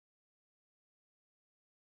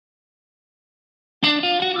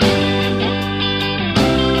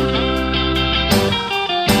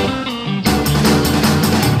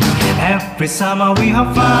Every summer we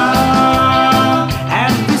have fun.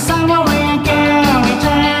 Every summer we are going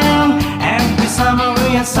down. Every summer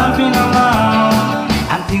we are surfing along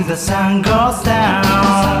until the sun goes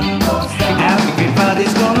down.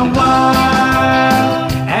 Everybody's gonna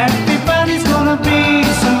wild. Everybody's gonna be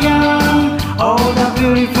so young. All the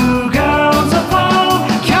beautiful girls are found,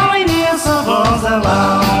 carrying their souls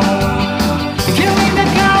along. Killing the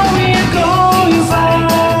car, we are going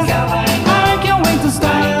fast. I can't wait to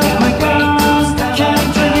start my cars.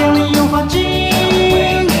 Can't really over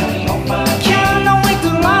jeans. Can't wait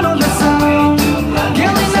to run on the sun.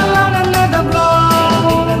 Killing the lot another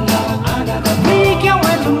blow. We can't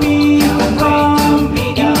wait to meet the girl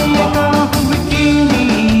in the colorful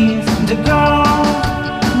bikinis. The girl,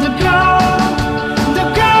 the girl, the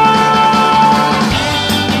girl.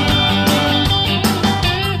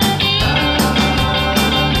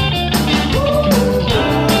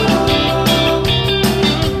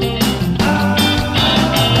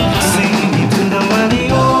 Singing to the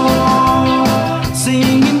radio,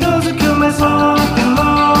 singing those commercials walking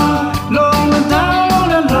long down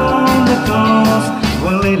along the coast.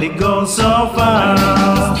 Well, it goes so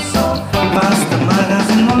fast. Past the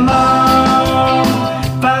magazine along,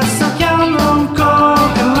 past the cannon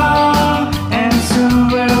coke along, and soon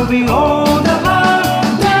we'll be all the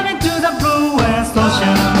line, down into the blue West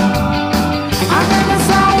Ocean. Under the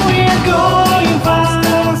sun we are going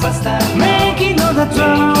fast, making all the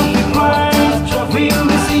traffic quiet. We'll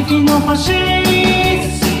be sitting on our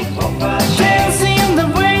shades.